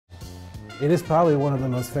It is probably one of the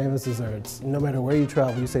most famous desserts. No matter where you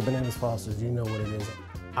travel, you say Bananas Foster's, you know what it is.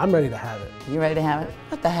 I'm ready to have it. You ready to have it?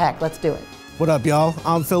 What the heck, let's do it. What up, y'all?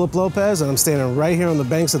 I'm Phillip Lopez, and I'm standing right here on the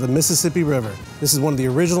banks of the Mississippi River. This is one of the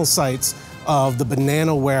original sites of the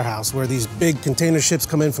banana warehouse, where these big container ships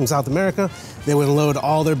come in from South America. They would load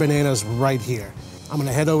all their bananas right here. I'm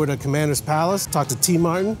gonna head over to Commander's Palace, talk to T.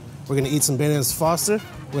 Martin. We're gonna eat some Bananas Foster.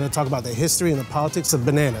 We're gonna talk about the history and the politics of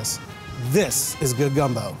bananas. This is Good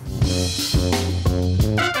Gumbo.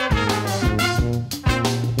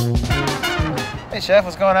 Hey, Chef,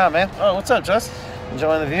 what's going on, man? Oh, what's up, Jess?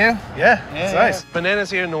 Enjoying the view? Yeah, it's nice. Yeah.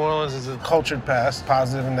 Bananas here in New Orleans is a cultured past,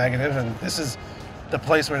 positive and negative, and this is the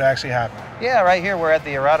place where it actually happened. Yeah, right here we're at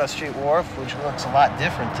the Arado Street Wharf, which looks a lot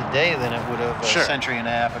different today than it would have a century and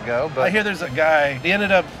a half ago. But I hear there's a guy, he ended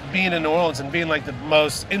up being in New Orleans and being like the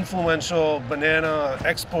most influential banana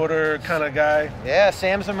exporter kind of guy. Yeah,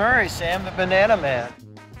 Sam Zamuri, Sam the Banana Man.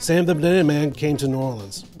 Sam the Banana Man came to New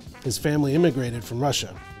Orleans. His family immigrated from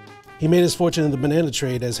Russia. He made his fortune in the banana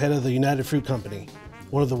trade as head of the United Fruit Company,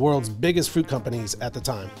 one of the world's biggest fruit companies at the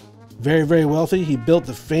time. Very, very wealthy, he built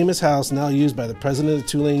the famous house now used by the president of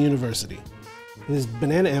Tooraen University. His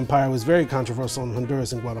banana empire was very controversial in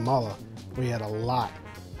Honduras and Guatemala, where he had a lot,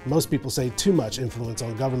 most people say too much, influence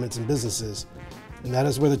on governments and businesses, and that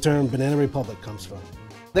is where the term Banana Republic comes from.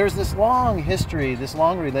 There's this long history, this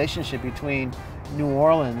long relationship between New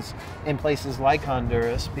Orleans and places like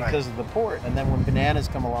Honduras because of the port. And then when bananas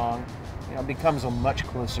come along, it becomes a much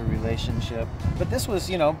closer relationship. But this was,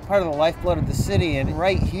 part of the lifeblood of the city, and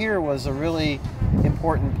right here was a really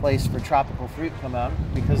important place for tropical fruit to come out,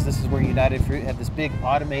 because this is where United Fruit had this big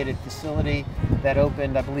automated facility that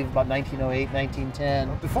opened, I believe, about 1908,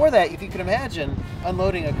 1910. Before that, if you could imagine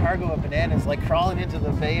unloading a cargo of bananas, like crawling into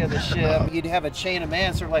the bay of the ship, you'd have a chain of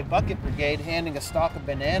man, sort of like Bucket Brigade, handing a stalk of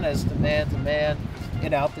bananas to man,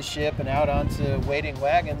 and out the ship and out onto waiting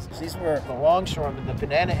wagons. These were the longshoremen, the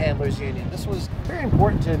Banana Handlers Union. This was very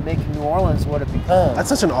important to make New Orleans what it became. That's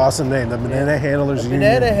such an awesome name, the Banana Handlers Union.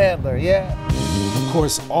 Banana Handler, yeah. Of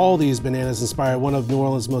course, all these bananas inspired one of New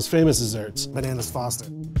Orleans' most famous desserts, Bananas Foster.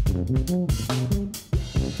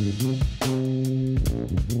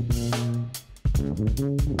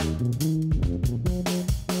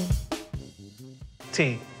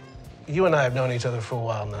 T, you and I have known each other for a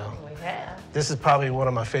while now. We have. This is probably one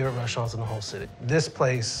of my favorite restaurants in the whole city. This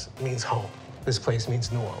place means home. This place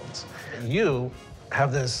means New Orleans. You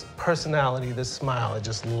have this personality, this smile, it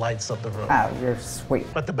just lights up the room. Oh, you're sweet.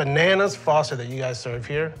 But the Bananas Foster that you guys serve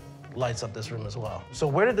here lights up this room as well. So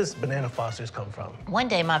where did this Banana Fosters come from? One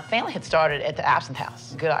day, my family had started at the Absinthe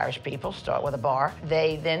House. Good Irish people start with a bar.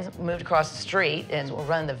 They then moved across the street and were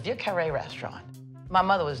running the Vieux Carré restaurant. My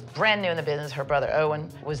mother was brand new in the business. Her brother Owen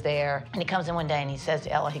was there. And he comes in one day and he says to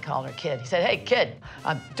Ella, he called her Kid. He said, "Hey, Kid,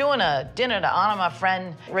 I'm doing a dinner to honor my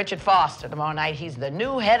friend Richard Foster tomorrow night. He's the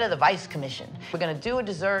new head of the Vice Commission. We're gonna do a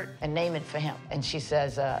dessert and name it for him." And she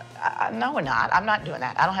says, "No, we're not. I'm not doing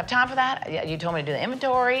that. I don't have time for that. You told me to do the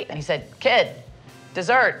inventory." And he said, "Kid,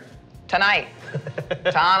 dessert tonight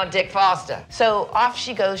to honor Dick Foster." So off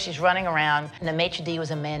she goes, she's running around, and the maitre d'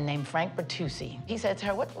 was a man named Frank Bertucci. He said to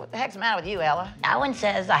her, what the heck's the matter with you, Ella? Owen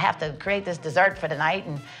says I have to create this dessert for tonight,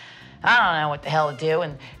 and I don't know what the hell to do.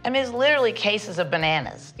 And I mean, there's literally cases of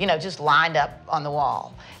bananas, just lined up on the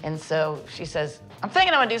wall. And so she says, "I'm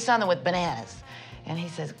thinking I'm gonna do something with bananas." And he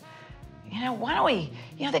says, "Why don't we,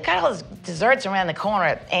 they got all those desserts around the corner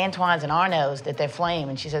at Antoine's and Arnaud's that they're flame."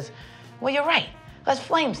 And she says, "Well, you're right. Let's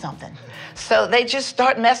flame something." So they just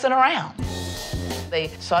start messing around. They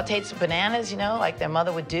sauteed some bananas, like their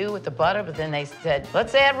mother would do with the butter, but then they said,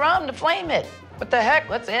 "Let's add rum to flame it." What the heck?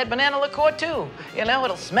 Let's add banana liqueur too.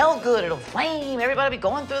 It'll smell good, it'll flame, everybody will be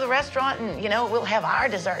going through the restaurant, and we'll have our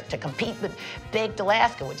dessert to compete with baked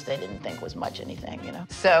Alaska, which they didn't think was much anything,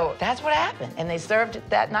 So that's what happened. And they served it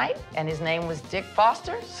that night, and his name was Dick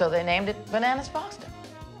Foster, so they named it Bananas Foster.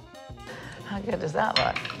 How good does that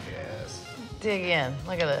look? Dig in.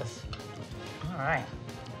 Look at this. All right.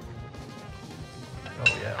 Oh,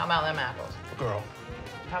 yeah. How about them apples? Girl.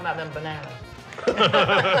 How about them bananas?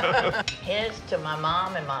 Here's to my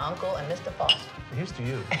mom and my uncle and Mr. Foster. Here's to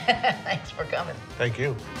you. Thanks for coming. Thank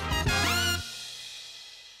you.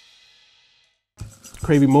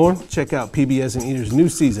 Craving more? Check out PBS and Eater's new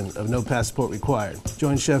season of No Passport Required.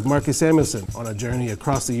 Join Chef Marcus Samuelson on a journey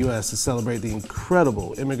across the U.S. to celebrate the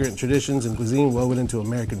incredible immigrant traditions and cuisine woven into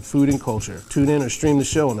American food and culture. Tune in or stream the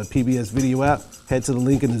show on the PBS Video app. Head to the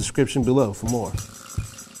link in the description below for more.